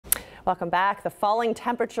Welcome back. The falling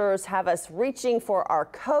temperatures have us reaching for our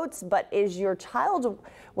coats, but is your child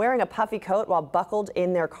wearing a puffy coat while buckled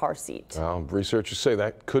in their car seat? Well, researchers say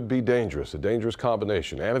that could be dangerous, a dangerous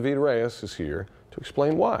combination. Anavita Reyes is here to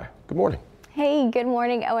explain why. Good morning. Hey, good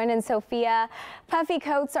morning, Owen and Sophia. Puffy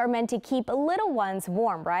coats are meant to keep little ones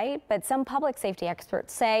warm, right? But some public safety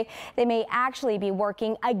experts say they may actually be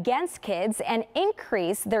working against kids and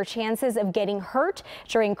increase their chances of getting hurt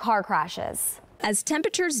during car crashes. As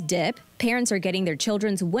temperatures dip, parents are getting their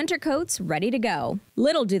children's winter coats ready to go.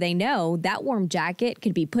 Little do they know that warm jacket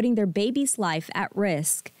could be putting their baby's life at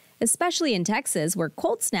risk, especially in Texas, where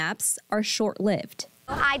cold snaps are short-lived.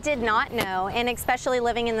 I did not know, and especially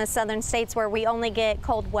living in the southern states where we only get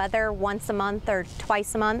cold weather once a month or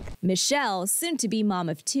twice a month. Michelle, soon-to-be mom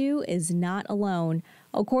of two, is not alone.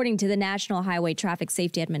 According to the National Highway Traffic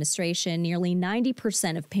Safety Administration, nearly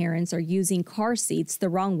 90% of parents are using car seats the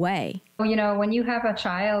wrong way. You know, when you have a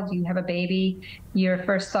child, you have a baby, your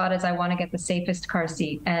first thought is, I want to get the safest car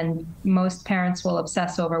seat. And most parents will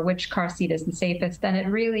obsess over which car seat is the safest. And it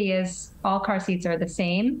really is, all car seats are the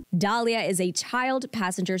same. Dahlia is a child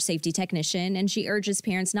passenger safety technician, and she urges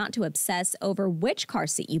parents not to obsess over which car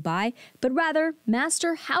seat you buy, but rather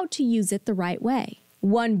master how to use it the right way.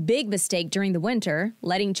 One big mistake during the winter,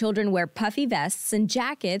 letting children wear puffy vests and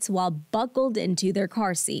jackets while buckled into their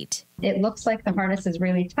car seat. It looks like the harness is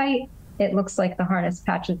really tight. It looks like the harness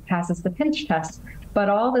passes the pinch test, but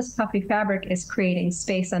all this puffy fabric is creating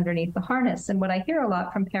space underneath the harness. And what I hear a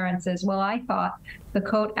lot from parents is, well, I thought the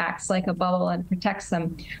coat acts like a bubble and protects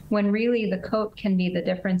them, when really the coat can be the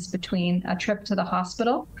difference between a trip to the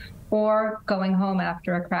hospital or going home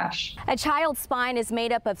after a crash. A child's spine is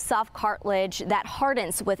made up of soft cartilage that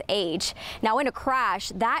hardens with age. Now, in a crash,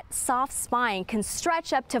 that soft spine can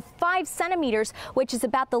stretch up to 5 centimeters, which is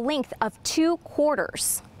about the length of 2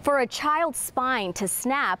 quarters. For a child's spine to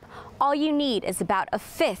snap, all you need is about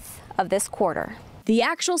 1/5 of this quarter. The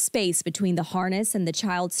actual space between the harness and the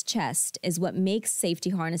child's chest is what makes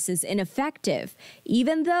safety harnesses ineffective,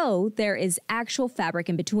 even though there is actual fabric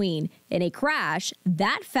in between. In a crash,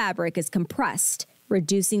 that fabric is compressed,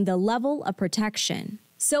 reducing the level of protection.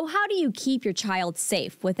 So how do you keep your child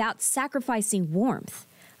safe without sacrificing warmth?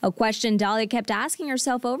 A question Dahlia kept asking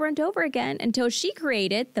herself over and over again until she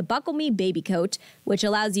created the Buckle Me Baby Coat, which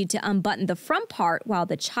allows you to unbutton the front part while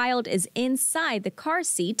the child is inside the car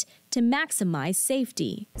seat to maximize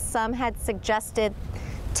safety. Some had suggested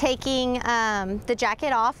taking the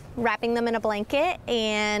jacket off, wrapping them in a blanket,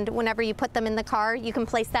 and whenever you put them in the car, you can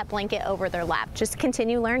place that blanket over their lap. Just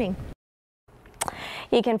continue learning.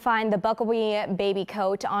 You can find the Buckle Me Baby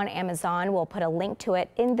Coat on Amazon. We'll put a link to it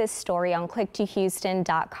in this story on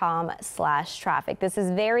click2houston.com/traffic. This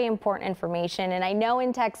is very important information, and I know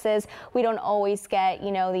in Texas we don't always get,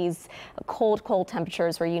 these cold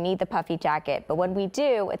temperatures where you need the puffy jacket, but when we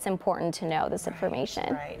do, it's important to know this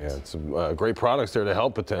information. Right. Yeah, it's great products there to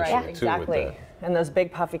help potentially Right, too. exactly. With that. And those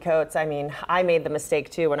big puffy coats, I mean, I made the mistake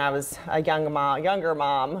too when I was a younger mom,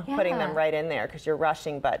 putting them right in there because you're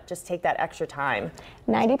rushing, but just take that extra time.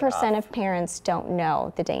 90% of parents don't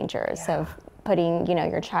know the dangers of putting,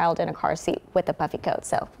 your child in a car seat with a puffy coat,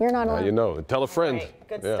 so you're not alone. You know, tell a friend. Right.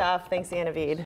 Good stuff. Thanks, Anavita.